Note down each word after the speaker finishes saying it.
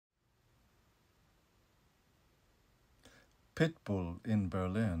Pitbull in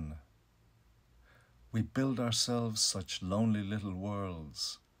Berlin. We build ourselves such lonely little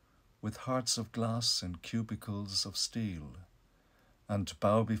worlds, with hearts of glass in cubicles of steel, and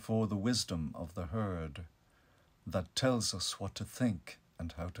bow before the wisdom of the herd that tells us what to think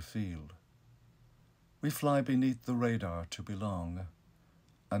and how to feel. We fly beneath the radar to belong,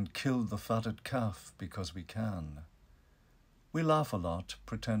 and kill the fatted calf because we can. We laugh a lot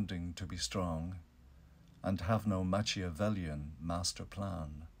pretending to be strong, and have no Machiavellian master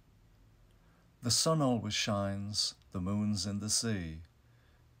plan. The sun always shines, the moon's in the sea,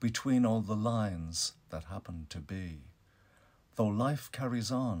 between all the lines that happen to be. Though life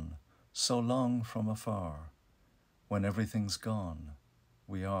carries on so long from afar, when everything's gone,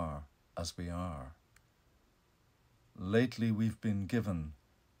 we are as we are. Lately we've been given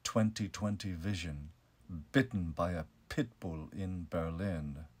 20/20 vision, bitten by a pitbull in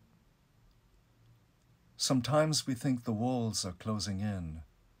Berlin. Sometimes we think the walls are closing in,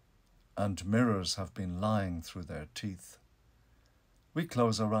 and mirrors have been lying through their teeth. We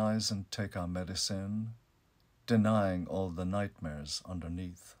close our eyes and take our medicine, denying all the nightmares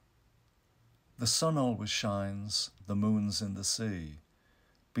underneath. The sun always shines, the moon's in the sea,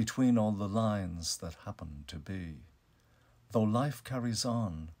 between all the lines that happen to be. Though life carries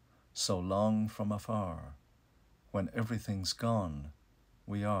on so long from afar, when everything's gone,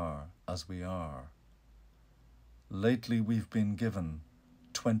 we are as we are. Lately we've been given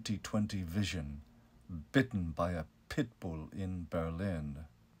 20/20 vision, bitten by a pitbull in Berlin.